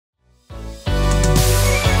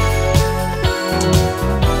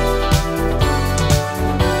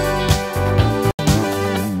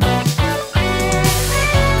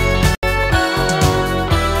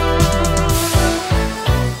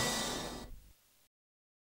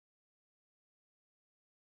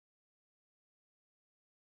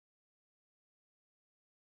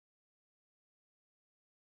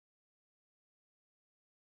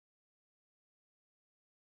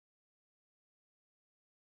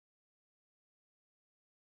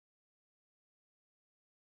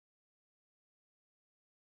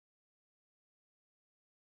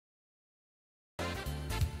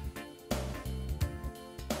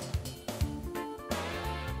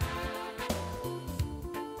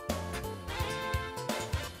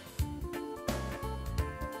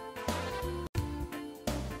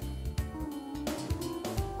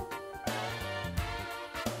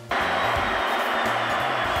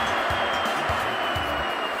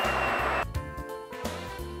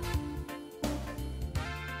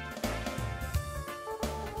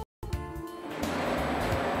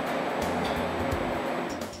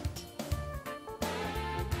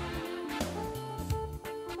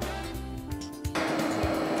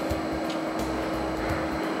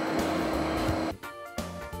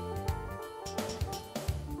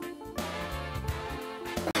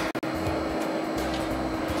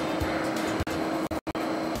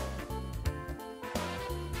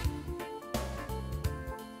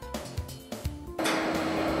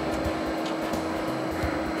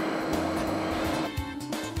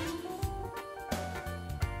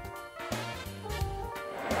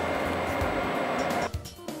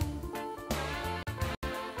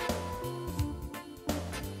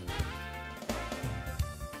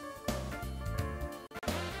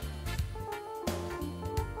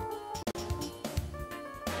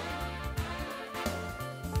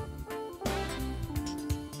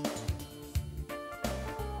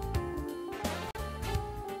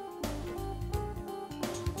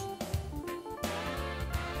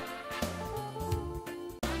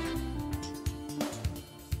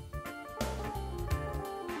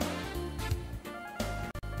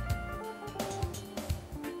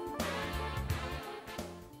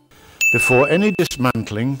Before any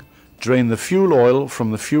dismantling, drain the fuel oil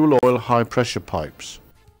from the fuel oil high pressure pipes.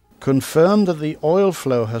 Confirm that the oil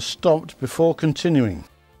flow has stopped before continuing.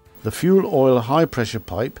 The fuel oil high pressure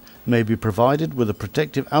pipe may be provided with a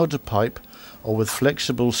protective outer pipe or with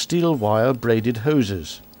flexible steel wire braided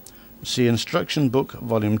hoses. See Instruction Book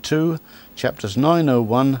Volume 2, Chapters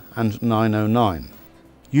 901 and 909.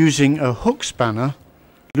 Using a hook spanner,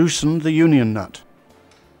 loosen the union nut.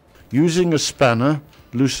 Using a spanner,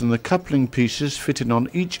 loosen the coupling pieces fitted on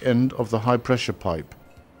each end of the high pressure pipe.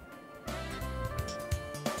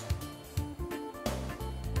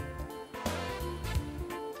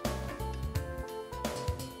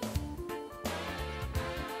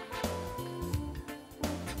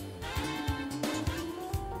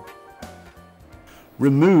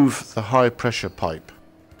 Remove the high pressure pipe.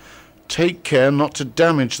 Take care not to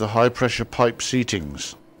damage the high pressure pipe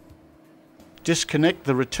seatings. Disconnect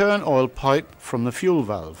the return oil pipe from the fuel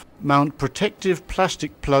valve. Mount protective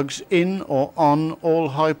plastic plugs in or on all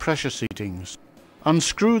high pressure seatings.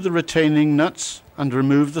 Unscrew the retaining nuts and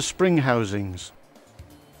remove the spring housings.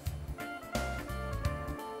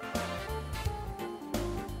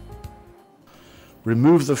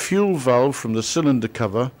 Remove the fuel valve from the cylinder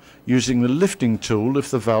cover using the lifting tool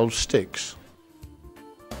if the valve sticks.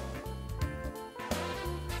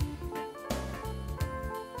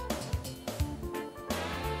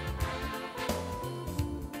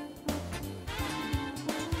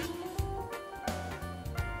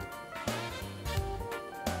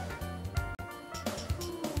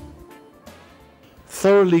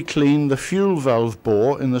 Thoroughly clean the fuel valve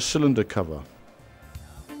bore in the cylinder cover.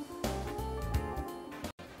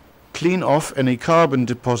 Clean off any carbon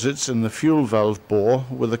deposits in the fuel valve bore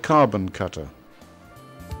with a carbon cutter.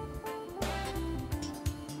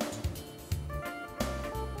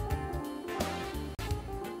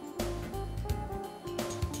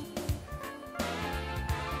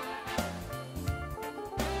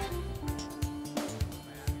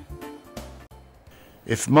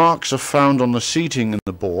 If marks are found on the seating in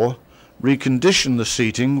the bore, recondition the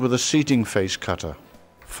seating with a seating face cutter.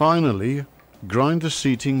 Finally, grind the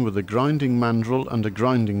seating with a grinding mandrel and a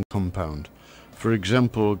grinding compound, for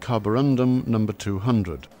example carborundum number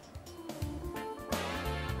 200.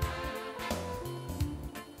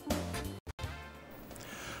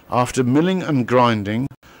 After milling and grinding,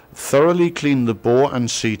 thoroughly clean the bore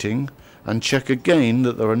and seating and check again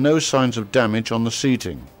that there are no signs of damage on the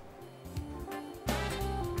seating.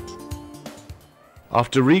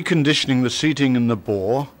 After reconditioning the seating in the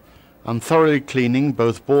bore and thoroughly cleaning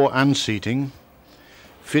both bore and seating,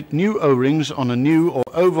 fit new O-rings on a new or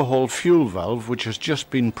overhaul fuel valve which has just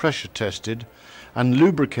been pressure tested and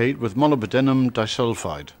lubricate with molybdenum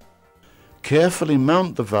disulfide. Carefully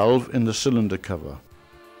mount the valve in the cylinder cover.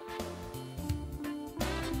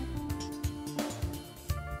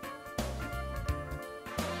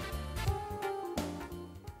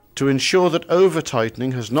 To ensure that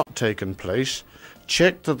over-tightening has not taken place,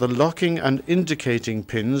 check that the locking and indicating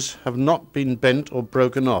pins have not been bent or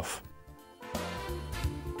broken off.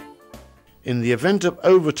 In the event of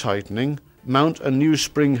over-tightening, mount a new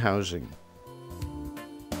spring housing.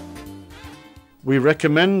 We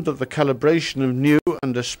recommend that the calibration of new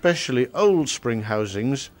and especially old spring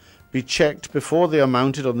housings be checked before they are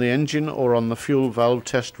mounted on the engine or on the fuel valve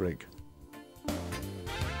test rig.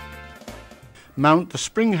 Mount the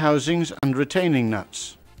spring housings and retaining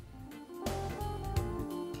nuts.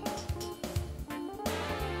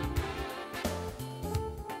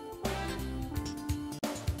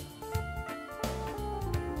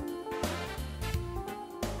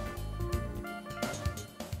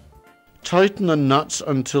 Tighten the nuts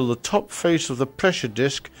until the top face of the pressure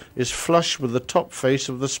disc is flush with the top face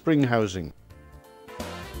of the spring housing.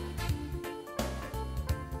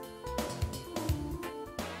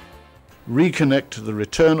 Reconnect the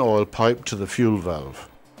return oil pipe to the fuel valve.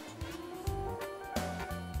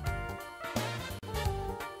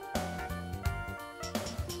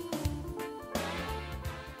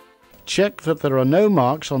 Check that there are no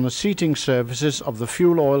marks on the seating surfaces of the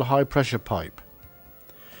fuel oil high pressure pipe.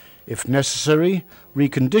 If necessary,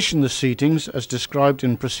 recondition the seatings as described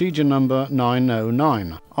in procedure number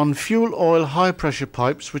 909. On fuel oil high pressure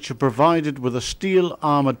pipes which are provided with a steel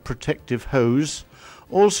armoured protective hose,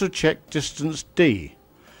 also check distance D,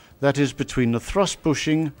 that is between the thrust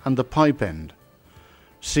bushing and the pipe end.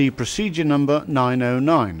 See procedure number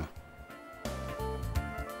 909.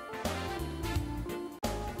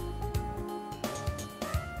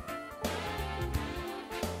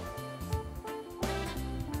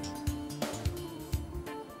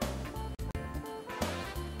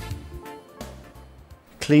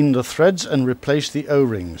 Clean the threads and replace the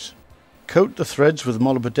O-rings. Coat the threads with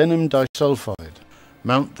molybdenum disulfide.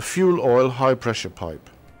 Mount the fuel oil high pressure pipe.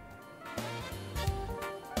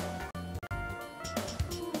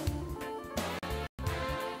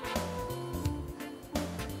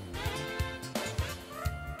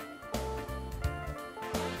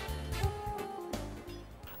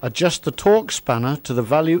 Adjust the torque spanner to the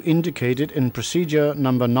value indicated in procedure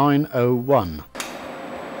number 901.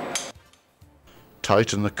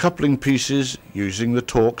 Tighten the coupling pieces using the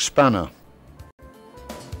torque spanner.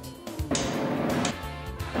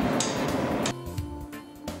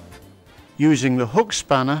 Using the hook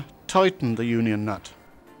spanner, tighten the union nut.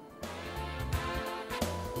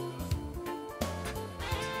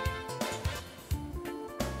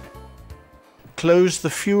 Close the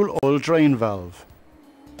fuel oil drain valve.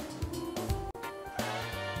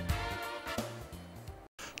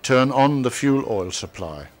 Turn on the fuel oil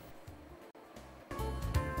supply.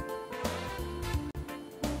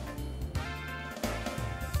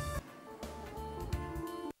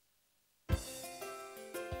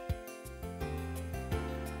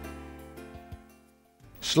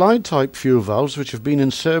 Slide type fuel valves which have been in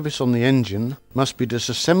service on the engine must be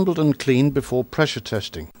disassembled and cleaned before pressure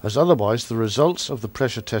testing, as otherwise the results of the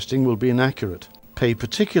pressure testing will be inaccurate. Pay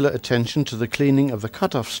particular attention to the cleaning of the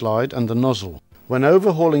cut-off slide and the nozzle. When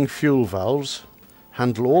overhauling fuel valves,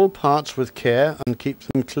 handle all parts with care and keep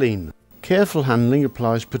them clean. Careful handling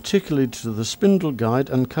applies particularly to the spindle guide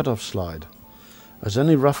and cut-off slide, as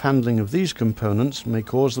any rough handling of these components may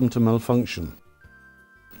cause them to malfunction.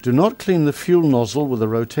 Do not clean the fuel nozzle with a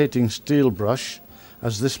rotating steel brush,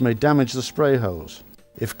 as this may damage the spray holes.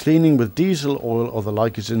 If cleaning with diesel oil or the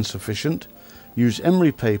like is insufficient, use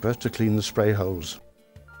emery paper to clean the spray holes.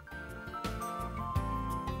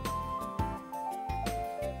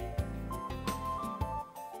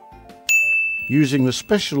 Using the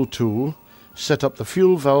special tool, set up the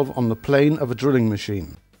fuel valve on the plane of a drilling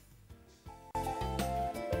machine.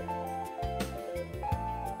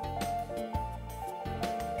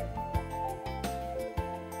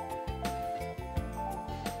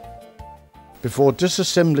 Before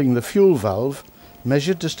disassembling the fuel valve,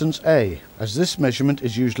 measure distance A, as this measurement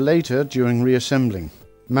is used later during reassembling.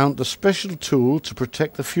 Mount the special tool to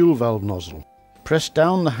protect the fuel valve nozzle. Press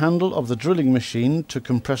down the handle of the drilling machine to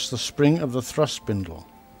compress the spring of the thrust spindle.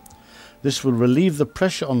 This will relieve the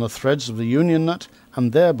pressure on the threads of the union nut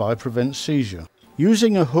and thereby prevent seizure.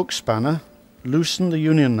 Using a hook spanner, loosen the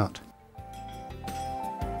union nut.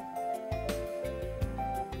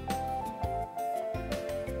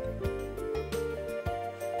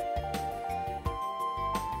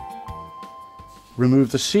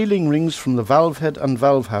 Remove the sealing rings from the valve head and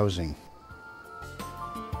valve housing.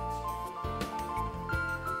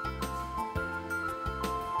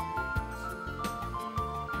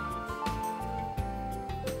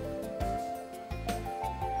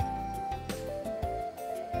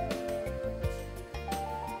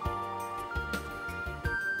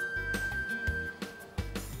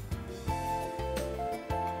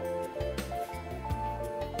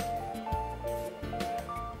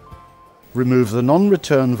 Remove the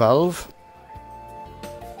non-return valve,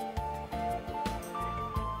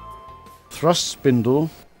 thrust spindle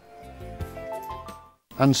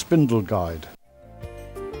and spindle guide.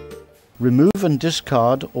 Remove and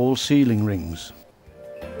discard all sealing rings.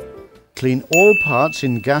 Clean all parts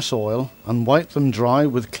in gas oil and wipe them dry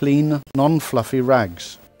with clean, non-fluffy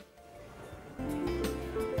rags.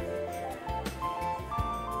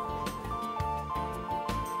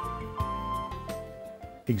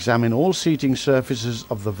 Examine all seating surfaces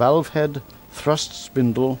of the valve head, thrust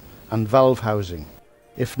spindle and valve housing.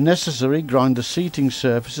 If necessary, grind the seating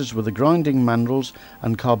surfaces with the grinding mandrels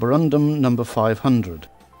and carborundum number 500.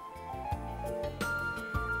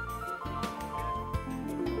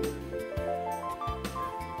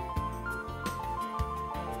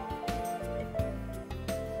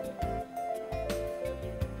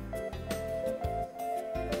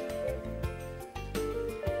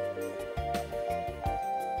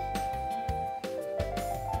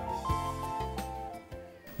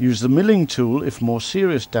 Use the milling tool if more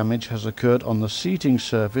serious damage has occurred on the seating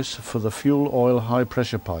surface for the fuel oil high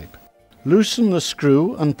pressure pipe. Loosen the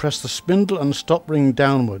screw and press the spindle and stop ring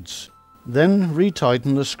downwards. Then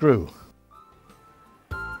retighten the screw.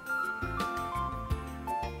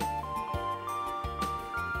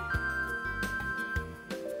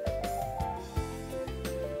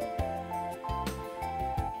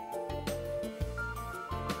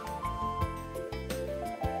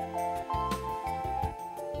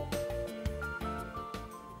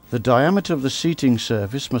 The diameter of the seating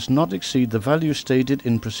surface must not exceed the value stated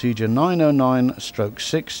in procedure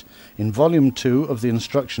 909/6 in volume 2 of the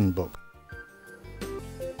instruction book.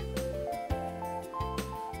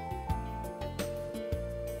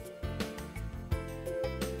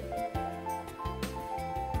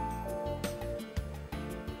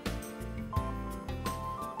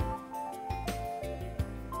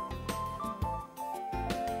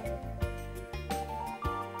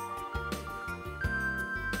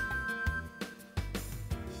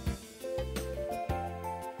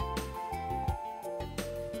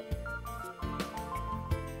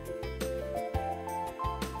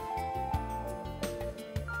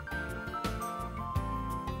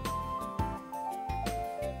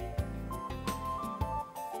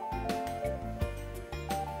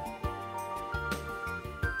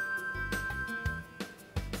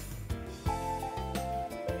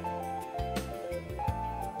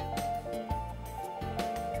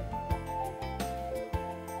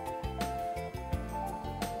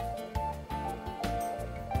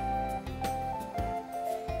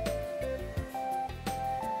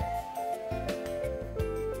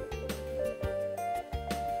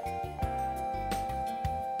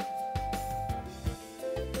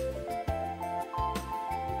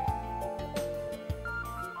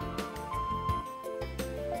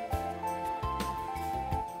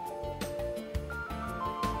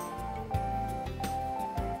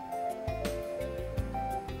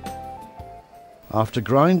 After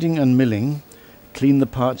grinding and milling, clean the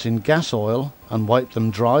parts in gas oil and wipe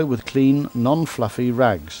them dry with clean, non-fluffy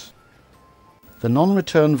rags. The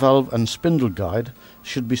non-return valve and spindle guide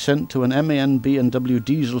should be sent to an MAN B&W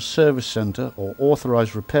diesel service centre or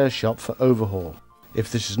authorised repair shop for overhaul.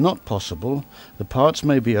 If this is not possible, the parts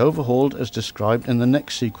may be overhauled as described in the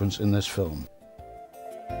next sequence in this film.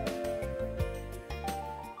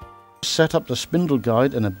 Set up the spindle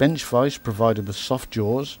guide in a bench vise provided with soft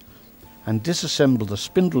jaws, and disassemble the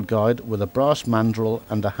spindle guide with a brass mandrel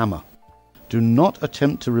and a hammer. Do not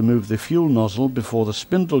attempt to remove the fuel nozzle before the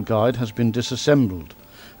spindle guide has been disassembled,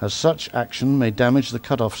 as such action may damage the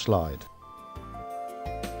cut-off slide.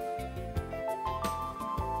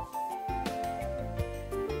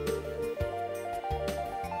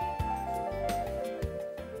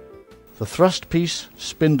 The thrust piece,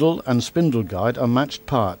 spindle and spindle guide are matched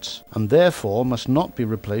parts and therefore must not be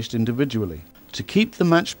replaced individually. To keep the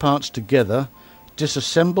matched parts together,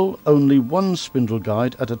 disassemble only one spindle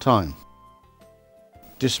guide at a time.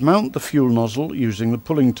 Dismount the fuel nozzle using the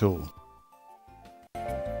pulling tool.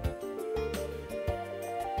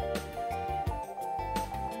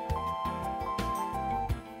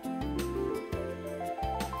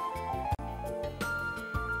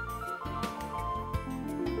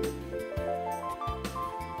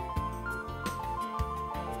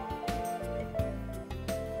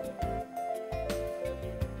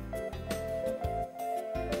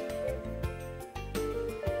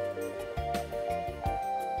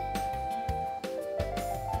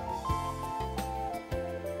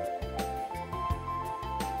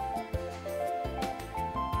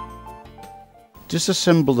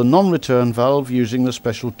 Disassemble the non-return valve using the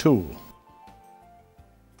special tool.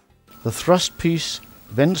 The thrust piece,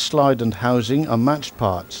 vent slide and housing are matched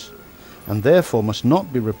parts and therefore must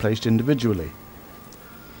not be replaced individually.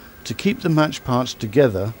 To keep the matched parts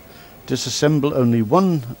together, disassemble only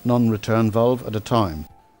one non-return valve at a time.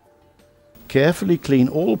 Carefully clean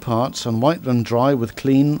all parts and wipe them dry with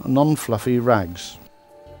clean, non-fluffy rags.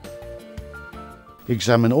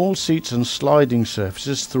 Examine all seats and sliding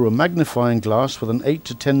surfaces through a magnifying glass with an 8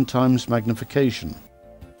 to 10 times magnification.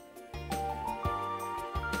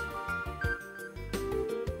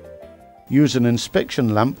 Use an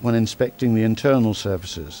inspection lamp when inspecting the internal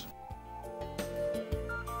surfaces.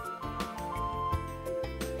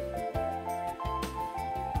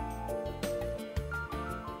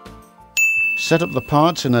 Set up the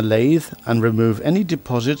parts in a lathe and remove any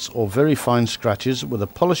deposits or very fine scratches with a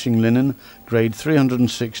polishing linen grade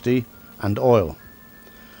 360 and oil.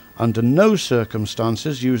 Under no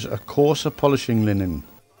circumstances use a coarser polishing linen.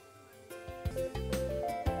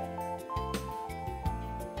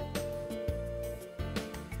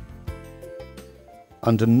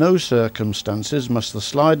 Under no circumstances must the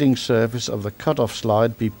sliding surface of the cut-off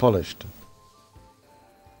slide be polished.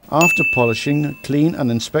 After polishing, clean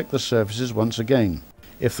and inspect the surfaces once again.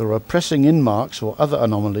 If there are pressing in marks or other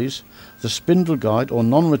anomalies, the spindle guide or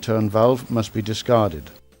non-return valve must be discarded.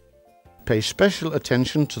 Pay special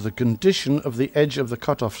attention to the condition of the edge of the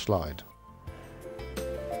cut-off slide.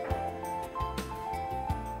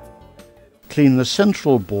 Clean the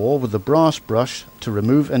central bore with a brass brush to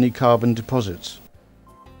remove any carbon deposits.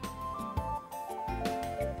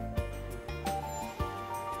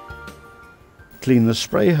 Clean the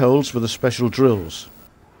spray holes with the special drills.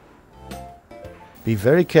 Be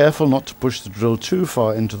very careful not to push the drill too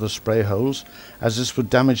far into the spray holes, as this would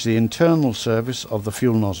damage the internal surface of the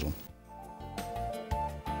fuel nozzle.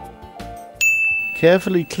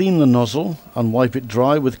 Carefully clean the nozzle and wipe it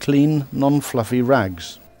dry with clean, non-fluffy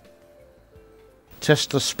rags. Test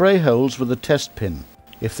the spray holes with a test pin.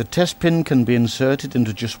 If the test pin can be inserted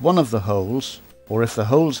into just one of the holes, or if the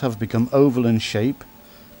holes have become oval in shape,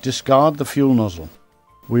 discard the fuel nozzle.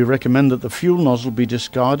 We recommend that the fuel nozzle be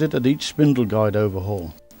discarded at each spindle guide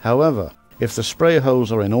overhaul. However, if the spray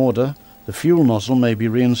holes are in order, the fuel nozzle may be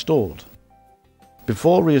reinstalled.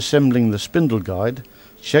 Before reassembling the spindle guide,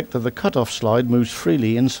 check that the cut-off slide moves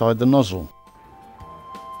freely inside the nozzle.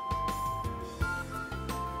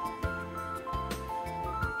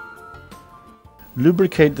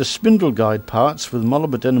 Lubricate the spindle guide parts with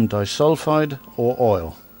molybdenum disulfide or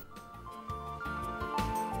oil.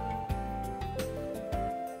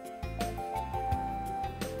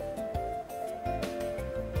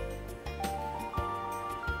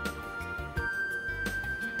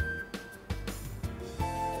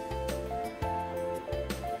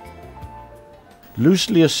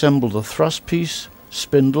 Loosely assemble the thrust piece,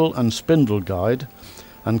 spindle and spindle guide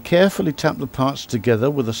and carefully tap the parts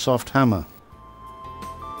together with a soft hammer.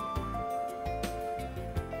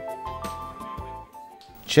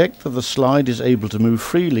 Check that the slide is able to move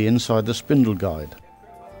freely inside the spindle guide.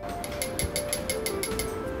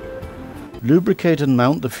 Lubricate and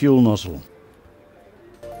mount the fuel nozzle.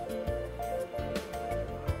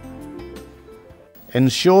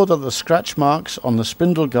 Ensure that the scratch marks on the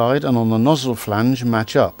spindle guide and on the nozzle flange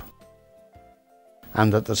match up,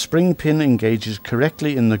 and that the spring pin engages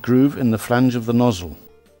correctly in the groove in the flange of the nozzle.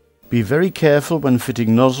 Be very careful when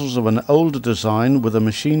fitting nozzles of an older design with a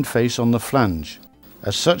machined face on the flange,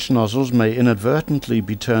 as such nozzles may inadvertently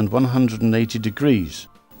be turned 180 degrees,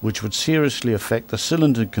 which would seriously affect the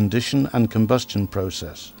cylinder condition and combustion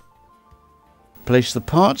process. Place the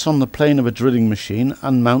parts on the plane of a drilling machine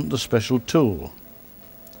and mount the special tool.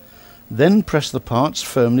 Then press the parts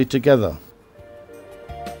firmly together.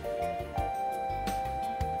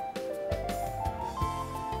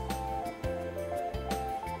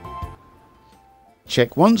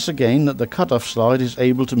 Check once again that the cut-off slide is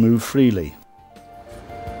able to move freely.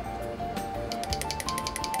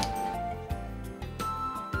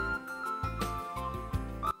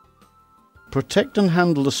 Protect and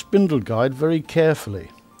handle the spindle guide very carefully,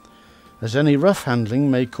 as any rough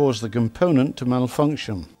handling may cause the component to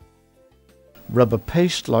malfunction. Rub a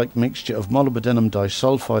paste-like mixture of molybdenum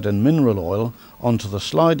disulfide and mineral oil onto the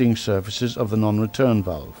sliding surfaces of the non-return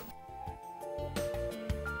valve.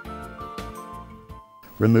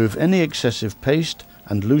 Remove any excessive paste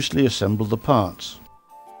and loosely assemble the parts.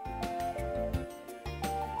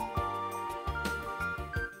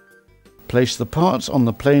 Place the parts on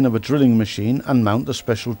the plane of a drilling machine and mount the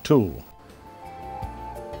special tool.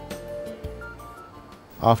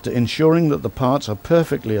 After ensuring that the parts are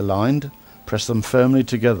perfectly aligned, press them firmly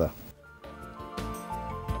together.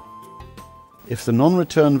 If the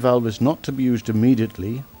non-return valve is not to be used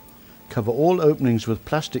immediately, cover all openings with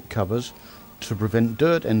plastic covers to prevent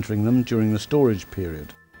dirt entering them during the storage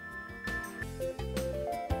period.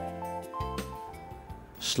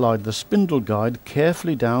 Slide the spindle guide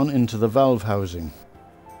carefully down into the valve housing.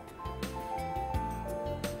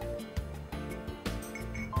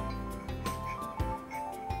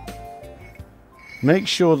 Make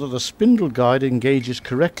sure that the spindle guide engages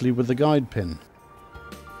correctly with the guide pin.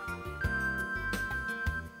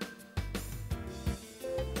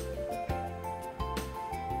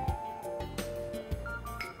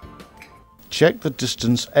 Check that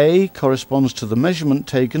distance A corresponds to the measurement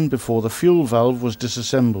taken before the fuel valve was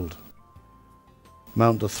disassembled.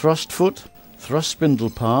 Mount the thrust foot, thrust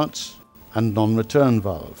spindle parts and non-return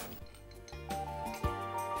valve.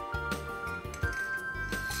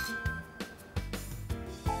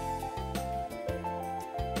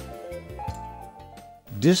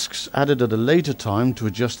 Discs added at a later time to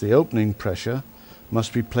adjust the opening pressure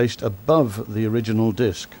must be placed above the original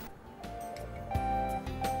disc.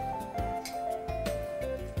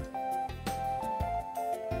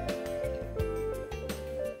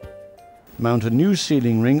 Mount a new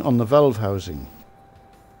sealing ring on the valve housing.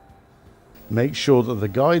 Make sure that the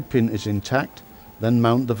guide pin is intact, then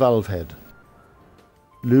mount the valve head.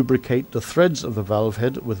 Lubricate the threads of the valve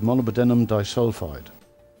head with molybdenum disulfide.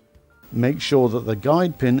 Make sure that the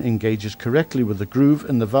guide pin engages correctly with the groove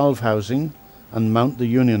in the valve housing and mount the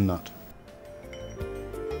union nut.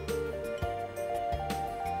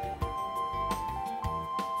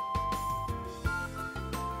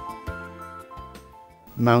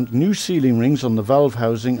 Mount new sealing rings on the valve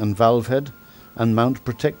housing and valve head and mount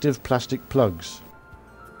protective plastic plugs.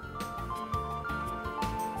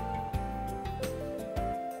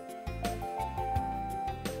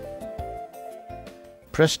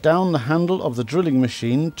 Press down the handle of the drilling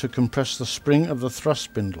machine to compress the spring of the thrust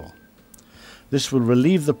spindle. This will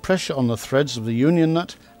relieve the pressure on the threads of the union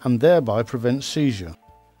nut and thereby prevent seizure.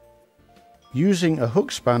 Using a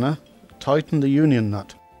hook spanner, tighten the union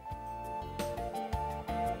nut.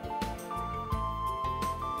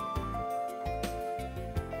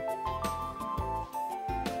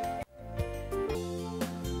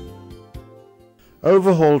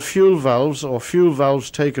 Overhauled fuel valves or fuel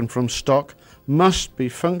valves taken from stock must be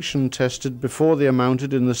function tested before they are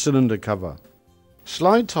mounted in the cylinder cover.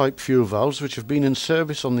 Slide type fuel valves which have been in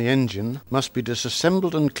service on the engine must be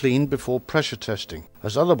disassembled and cleaned before pressure testing,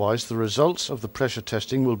 as otherwise the results of the pressure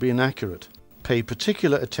testing will be inaccurate. Pay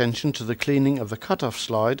particular attention to the cleaning of the cut-off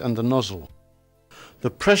slide and the nozzle.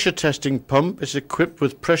 The pressure testing pump is equipped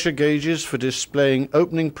with pressure gauges for displaying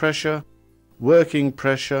opening pressure, working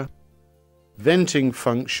pressure, venting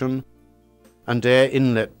function and air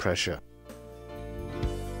inlet pressure.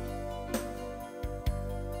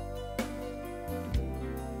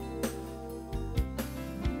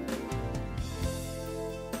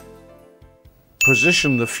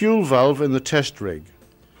 Position the fuel valve in the test rig.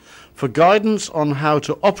 For guidance on how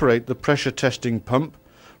to operate the pressure testing pump,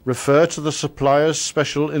 refer to the supplier's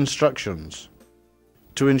special instructions.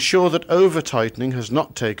 To ensure that over-tightening has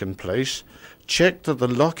not taken place, check that the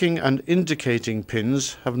locking and indicating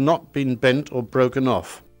pins have not been bent or broken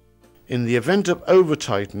off. In the event of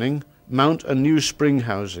over-tightening, mount a new spring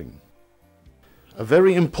housing. A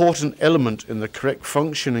very important element in the correct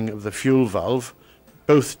functioning of the fuel valve,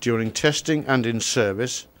 both during testing and in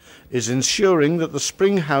service, is ensuring that the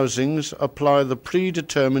spring housings apply the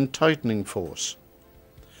predetermined tightening force.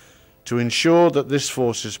 To ensure that this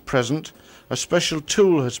force is present, a special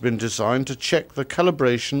tool has been designed to check the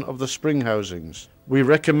calibration of the spring housings. We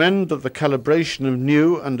recommend that the calibration of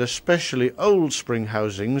new and especially old spring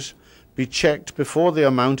housings be checked before they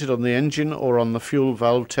are mounted on the engine or on the fuel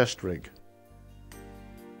valve test rig.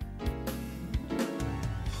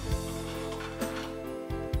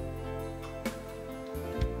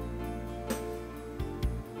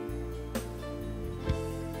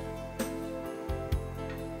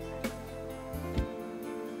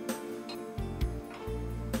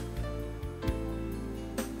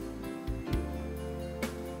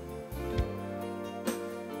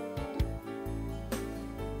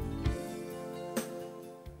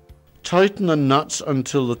 Tighten the nuts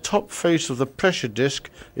until the top face of the pressure disc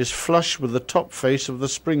is flush with the top face of the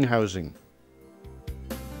spring housing.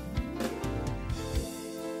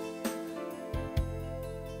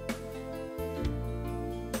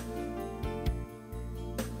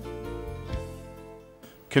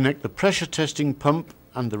 Connect the pressure testing pump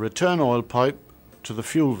and the return oil pipe to the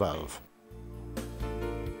fuel valve.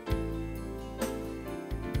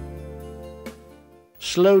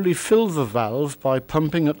 Slowly fill the valve by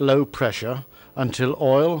pumping at low pressure until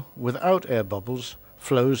oil, without air bubbles,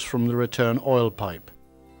 flows from the return oil pipe.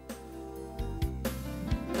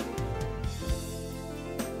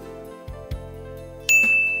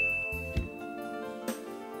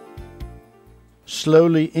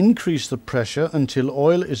 Slowly increase the pressure until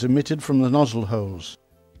oil is emitted from the nozzle holes.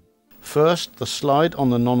 First, the slide on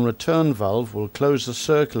the non-return valve will close the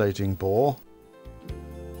circulating bore.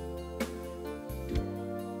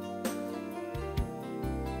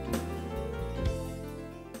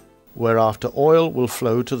 Whereafter oil will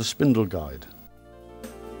flow to the spindle guide.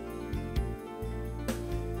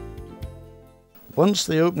 Once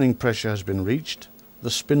the opening pressure has been reached, the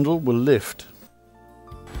spindle will lift.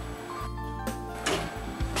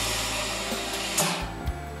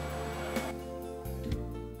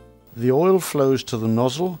 The oil flows to the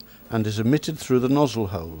nozzle and is emitted through the nozzle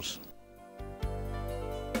holes.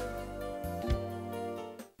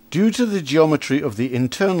 Due to the geometry of the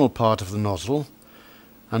internal part of the nozzle,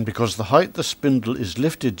 and because the height the spindle is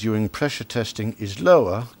lifted during pressure testing is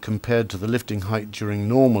lower compared to the lifting height during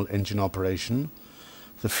normal engine operation,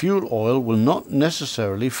 the fuel oil will not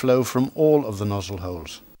necessarily flow from all of the nozzle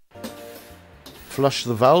holes. Flush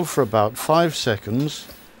the valve for about 5 seconds,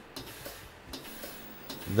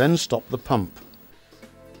 then stop the pump.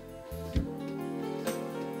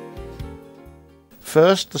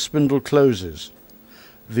 First, the spindle closes.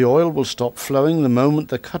 The oil will stop flowing the moment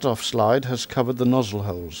the cut-off slide has covered the nozzle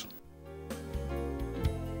holes.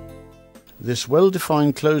 This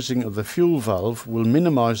well-defined closing of the fuel valve will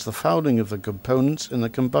minimize the fouling of the components in the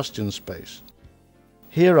combustion space.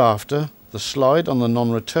 Hereafter, the slide on the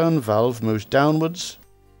non-return valve moves downwards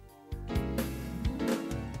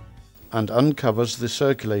and uncovers the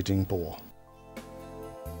circulating bore.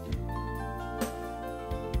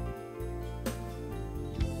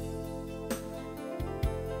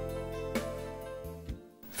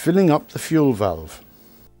 Filling up the fuel valve.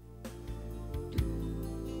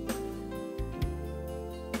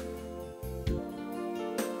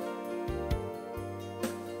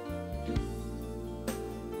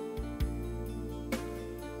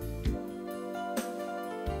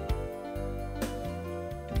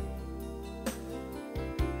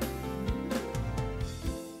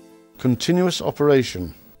 Continuous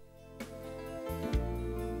operation.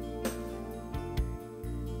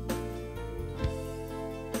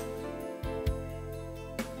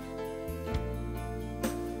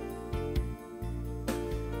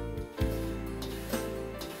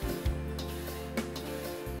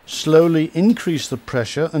 Slowly increase the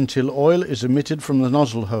pressure until oil is emitted from the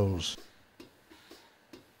nozzle holes.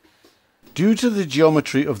 Due to the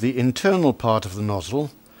geometry of the internal part of the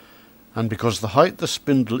nozzle, and because the height the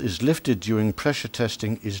spindle is lifted during pressure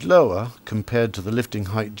testing is lower compared to the lifting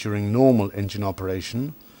height during normal engine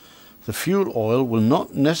operation, the fuel oil will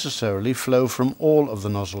not necessarily flow from all of the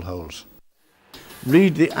nozzle holes.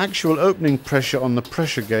 Read the actual opening pressure on the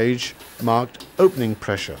pressure gauge marked opening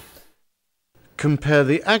pressure. Compare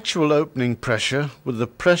the actual opening pressure with the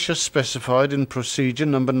pressure specified in procedure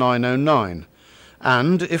number 909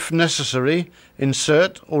 and, if necessary,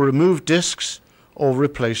 insert or remove discs or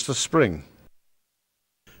replace the spring.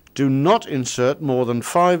 Do not insert more than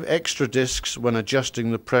 5 extra discs when adjusting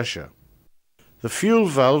the pressure. The fuel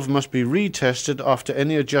valve must be retested after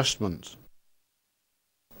any adjustment.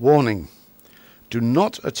 Warning: do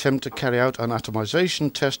not attempt to carry out an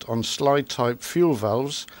atomization test on slide-type fuel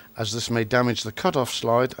valves, as this may damage the cut-off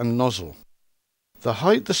slide and nozzle. The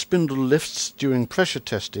height the spindle lifts during pressure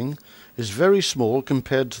testing is very small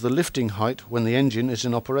compared to the lifting height when the engine is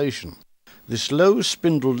in operation. This low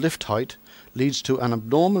spindle lift height leads to an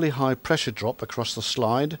abnormally high pressure drop across the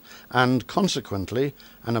slide and, consequently,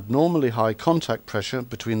 an abnormally high contact pressure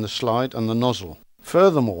between the slide and the nozzle.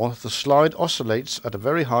 Furthermore, the slide oscillates at a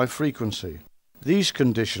very high frequency. These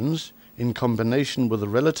conditions, in combination with a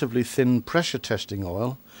relatively thin pressure testing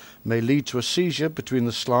oil, may lead to a seizure between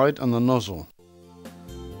the slide and the nozzle.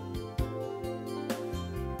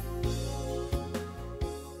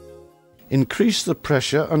 Increase the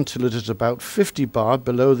pressure until it is about 50 bar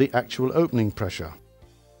below the actual opening pressure.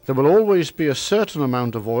 There will always be a certain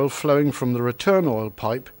amount of oil flowing from the return oil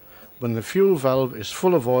pipe when the fuel valve is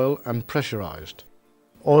full of oil and pressurized.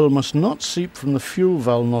 Oil must not seep from the fuel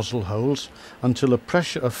valve nozzle holes until a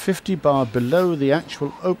pressure of 50 bar below the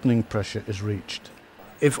actual opening pressure is reached.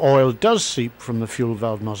 If oil does seep from the fuel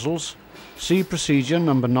valve nozzles, see procedure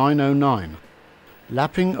number 909.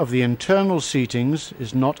 Lapping of the internal seatings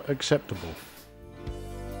is not acceptable.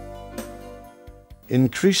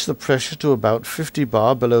 Increase the pressure to about 50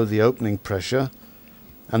 bar below the opening pressure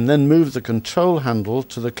and then move the control handle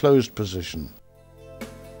to the closed position.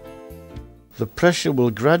 The pressure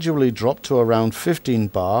will gradually drop to around 15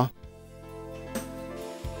 bar,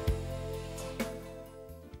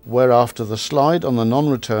 whereafter the slide on the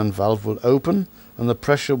non-return valve will open and the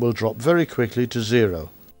pressure will drop very quickly to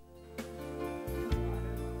 0.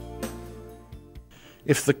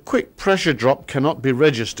 If the quick pressure drop cannot be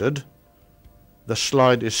registered, the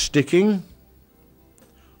slide is sticking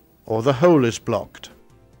or the hole is blocked.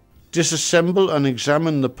 Disassemble and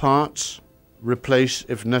examine the parts, replace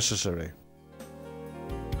if necessary.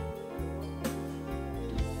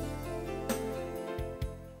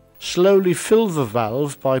 Slowly fill the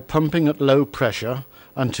valve by pumping at low pressure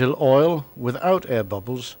until oil, without air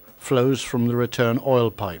bubbles, flows from the return oil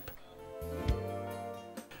pipe.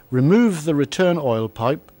 Remove the return oil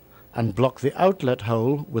pipe and block the outlet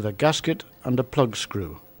hole with a gasket and a plug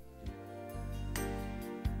screw.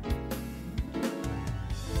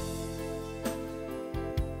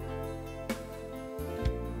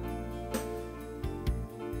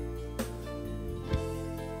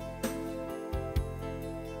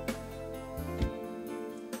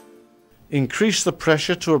 Increase the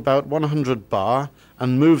pressure to about 100 bar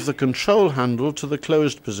and move the control handle to the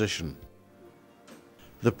closed position.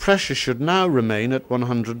 The pressure should now remain at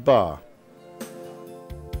 100 bar.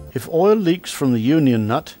 If oil leaks from the union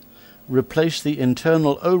nut, replace the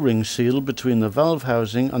internal O-ring seal between the valve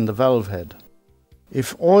housing and the valve head.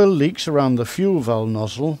 If oil leaks around the fuel valve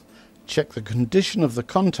nozzle, check the condition of the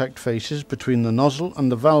contact faces between the nozzle and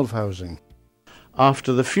the valve housing.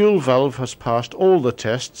 After the fuel valve has passed all the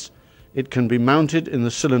tests, it can be mounted in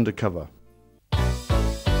the cylinder cover.